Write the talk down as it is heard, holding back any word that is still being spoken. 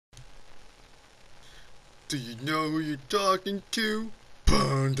Do you know who you're talking to?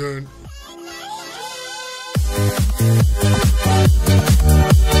 Pundit.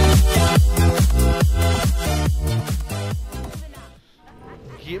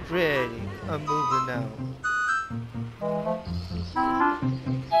 Get ready, I'm moving now.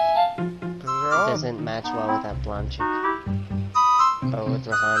 Doesn't match well with that blonde chick. But with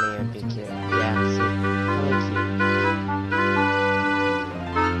Rahani it'd be cute. Yeah, see? Really cute.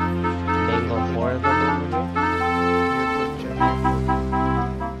 Mango 4 of them over here.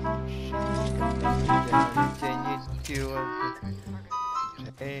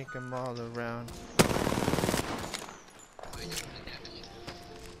 Take them all around.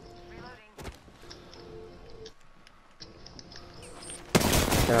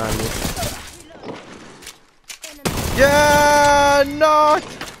 They're on me. Yeah, not.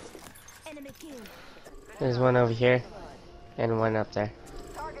 There's one over here, and one up there.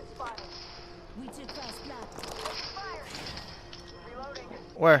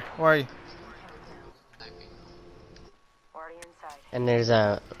 Where are you? And there's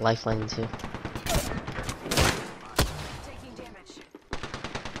a lifeline too.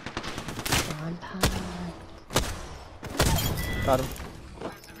 Got him.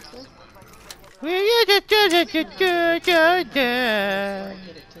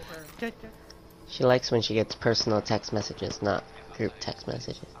 She likes when she gets personal text messages, not group text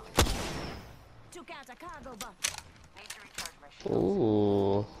messages.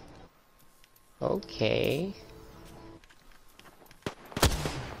 Ooh. Okay.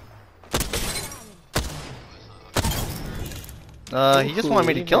 He just wanted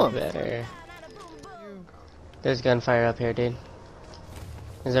me to kill him. Better. There's gunfire up here, dude.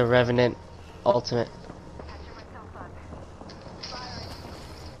 There's a Revenant ultimate.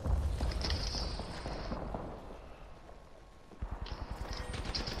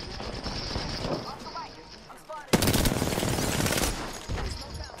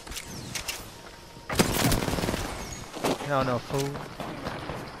 No, fool.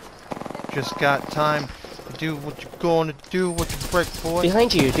 Just got time to do what you're gonna do, what you break, boy.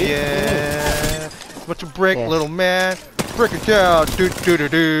 Behind you, dude. Yeah. What you break, little man. Break it down. Do do do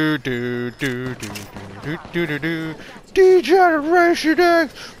do do do do do do do do. Degeneration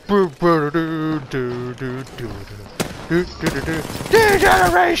X. Do do do do do do do do do.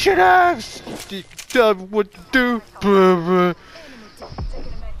 Degeneration X. Tell me what to do.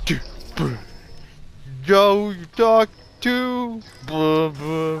 Yo, you talk to.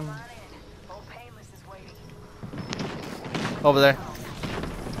 Over there.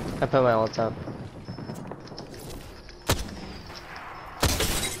 I put my ult up.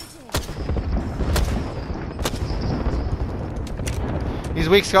 He's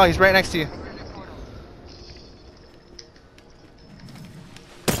weak, Scott. He's right next to you.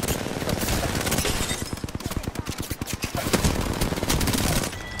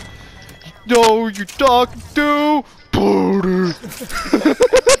 No, you're talking to.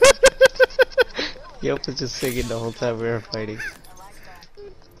 Yep, was just singing the whole time we were fighting.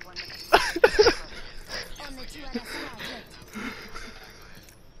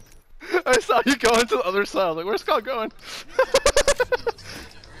 I saw you going to the other side. I was like, where's Scott going?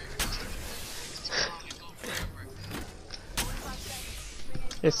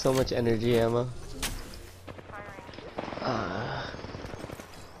 There's so much energy ammo.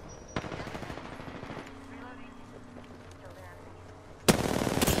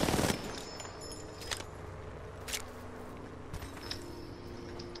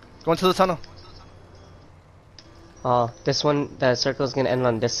 Going to the tunnel. Oh, this one, the circle's gonna end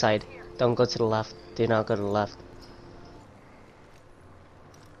on this side. Don't go to the left. Do not go to the left.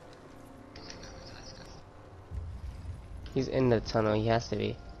 He's in the tunnel, he has to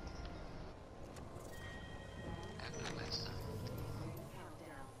be.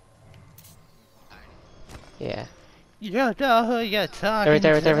 Yeah. You know who you're talking Right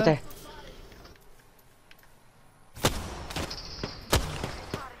there, right there, right there.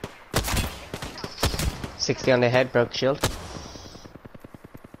 $60 on the head, broke shield.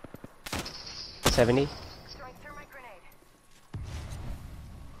 70. Through my grenade.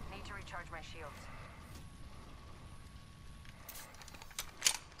 Need to recharge my shields.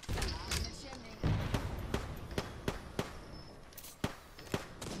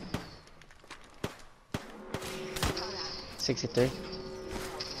 $63.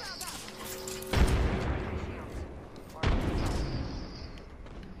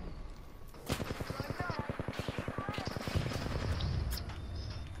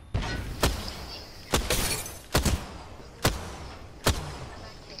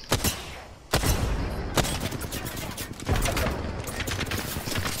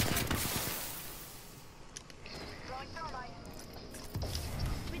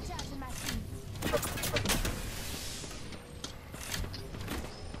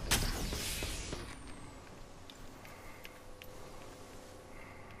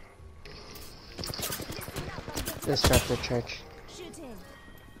 Disrupt the church.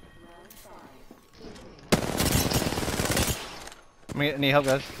 Need help,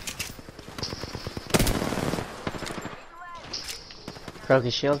 guys. Broke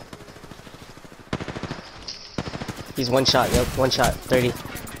his shield. He's one shot, yep, one shot, 30.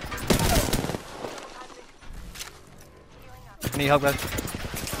 Need help, guys.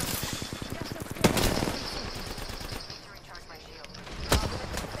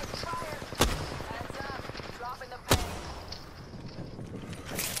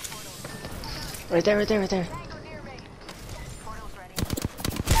 Right there, right there, right there.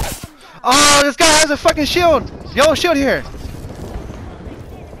 Oh, this guy has a fucking shield! Yellow shield here!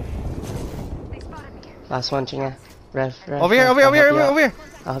 Last one, Chinga. Rev. Over here, over here, over here, over here!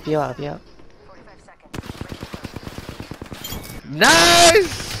 I'll help you out,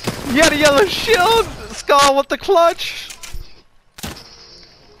 Nice! You had a yellow shield! Skull with the clutch!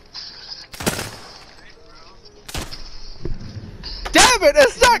 Damn it,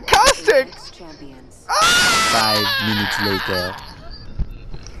 it's not caustic! Ah! 5 minutes later.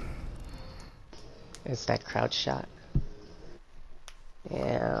 It's that crouch shot.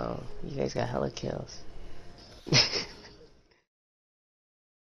 Yeah, you guys got hella kills.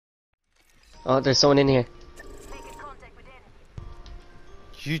 Oh, there's someone in here.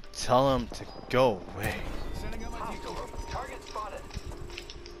 You tell him to go away.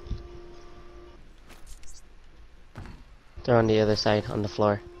 They're on the other side, on the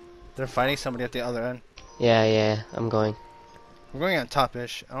floor. They're fighting somebody at the other end. Yeah, I'm going. I'm going on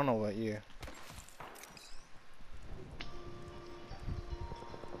top-ish. I don't know about you.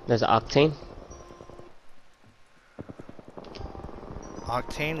 There's Octane.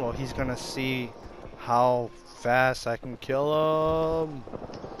 Octane? Well, he's gonna see how fast I can kill him.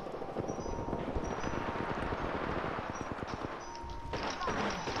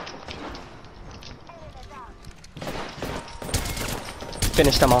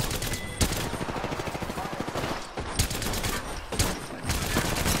 Finish them off.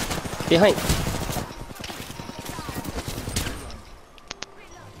 Behind.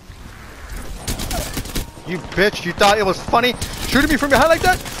 You bitch, you thought it was funny shooting me from behind like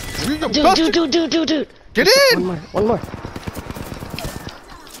that? Dude. Get in! One more.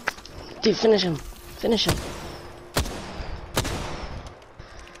 Dude, finish him.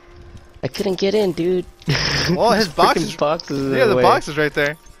 I couldn't get in, dude. Well, his box is... Yeah, the box is right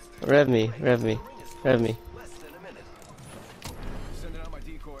there. Rev me.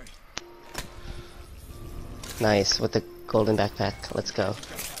 Nice, with the golden backpack. Let's go.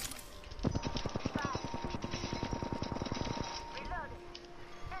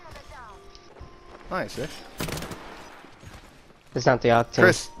 Nice, eh? It's not the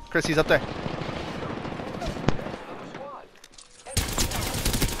Octane. Chris, he's up there.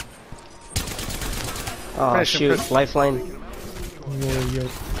 Oh, Finish him, shoot. Chris. Lifeline. Yeah,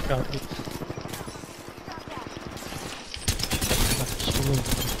 got it.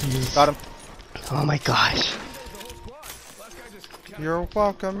 Got him. Oh my gosh. You're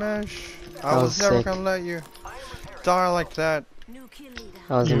welcome, Ash. I That was was never sick. gonna let you die like that.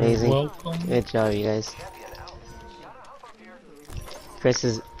 That was You're amazing. welcome. Good job, you guys. Chris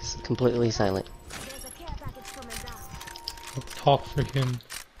is completely silent. I'll talk for him.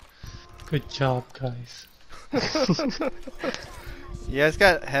 Good job, guys. You guys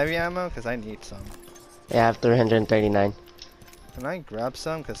got heavy ammo? Cause I need some. Yeah, I have 339. Can I grab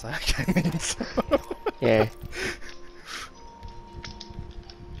some? Cause I need some. Here.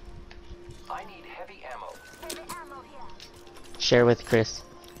 I need heavy ammo. Share with Chris.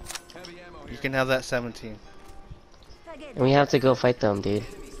 You can have that 17. And we have to go fight them, dude.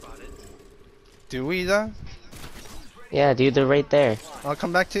 Do we though? Yeah, dude, they're right there. I'll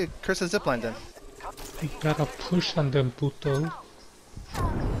come back to Chris's zipline then. We gotta push on them, puto.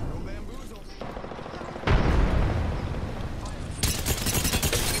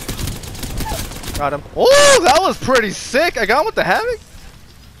 Got him. Oh, that was pretty sick. I got him with the Havoc.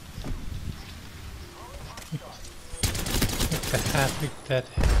 The havoc that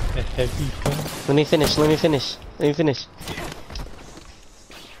the heavy one. Let me finish.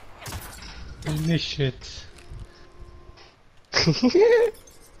 Finish it.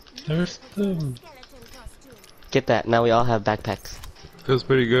 There's them. Get that. Now we all have backpacks. Feels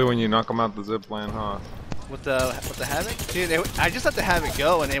pretty good when you knock them out the zip line, huh? With the Havoc? Dude, I just let the Havoc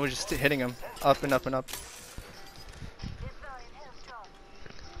go and they were just hitting him. Up and up and up.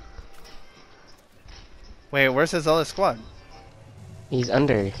 Wait, where's his other squad? He's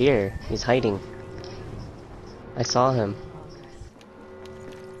under here. He's hiding. I saw him.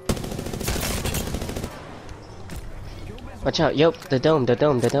 Watch out. Yup, the dome.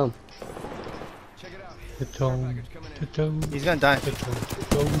 The dome. The dome. He's gonna die. The dome. The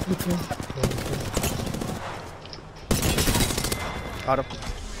dome. The dome. Got him.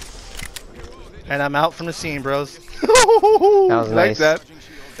 And I'm out from the scene, bros. That was Like nice. that.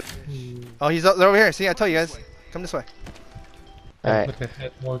 Oh, he's they're over here. See, I tell you guys. Come this way. I Alright. would have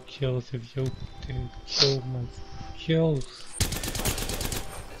had more kills if you didn't kill my kills.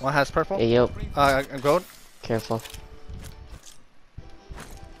 One has purple. Hey, yo, Gold. careful.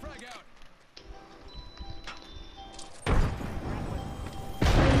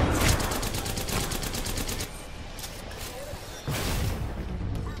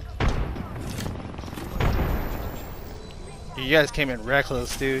 You guys came in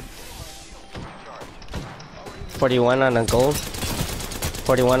reckless, dude. 41 on a gold.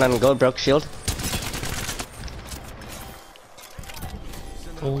 41 on a gold, broke shield.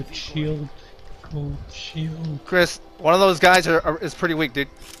 Gold shield. Gold shield. Chris, one of those guys is pretty weak, dude.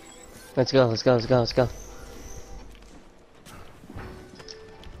 Let's go, let's go, let's go, let's go.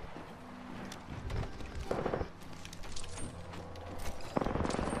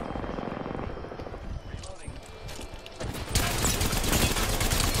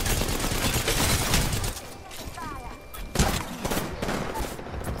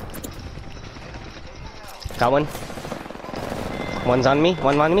 Got one. One's on me,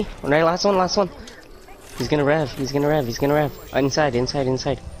 one on me. Right, last one, last one. He's gonna rev, he's gonna rev, he's gonna rev. Inside, inside,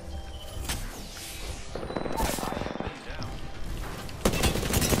 inside.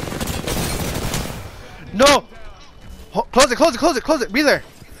 No! Close it, close it, close it, close it. Be there.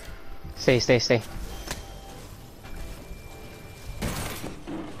 Stay, stay, stay.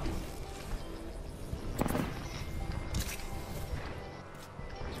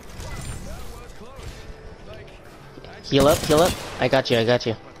 Heal up, heal up. I got you, I got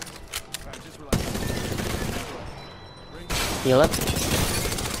you. Heal up.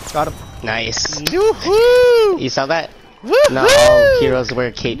 Got him. Nice. Woohoo! You saw that? Woohoo! Not all heroes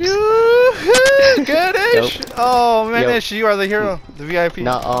wear capes. Woohoo! Good ish. Yup. Oh man, Yup. Ish, you are the hero, the VIP.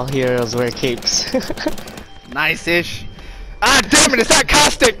 Not all heroes wear capes. Nice ish. Ah, damn it! It's not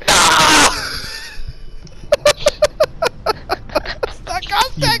caustic. Ah! It's not You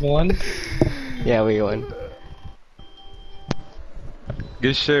caustic. won? Yeah, we won.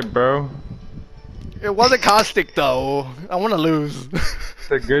 Good shit, bro. It wasn't caustic though. I want to lose.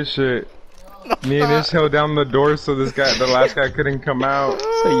 It's a good shit. Me and Ish held down the door so this guy, the last guy, couldn't come out.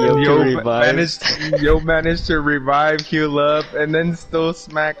 So Yo And can revive. managed to revive, heal up, and then still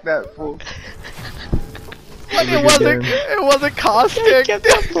smack that fool. But It was a good game. it wasn't He caustic. kept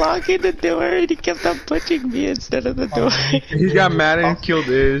on blocking the door and he kept on punching me instead of the door. He got mad and killed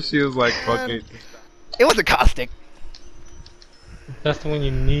Ish. He was like, fuck it. It wasn't caustic. That's the one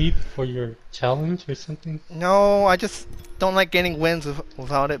you need for your challenge or something? No, I just don't like getting wins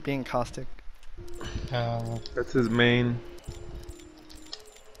without it being caustic. That's his main.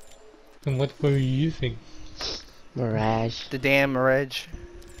 Then what were you using? Mirage. The damn marriage.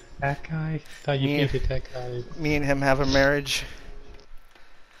 That guy? Thought you Yeah. hated that guy. Me and him have a marriage.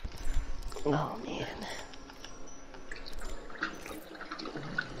 Oh man.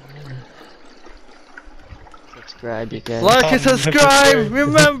 Subscribe, you guys. Like and I'm never subscribe. there.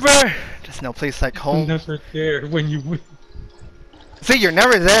 Remember, there's no place like I'm home. never there when you win. See, you're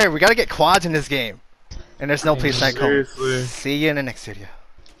never there. We gotta get quads in this game, and there's no place like home. Seriously. See you in the next video.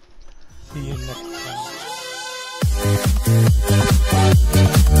 See you next time.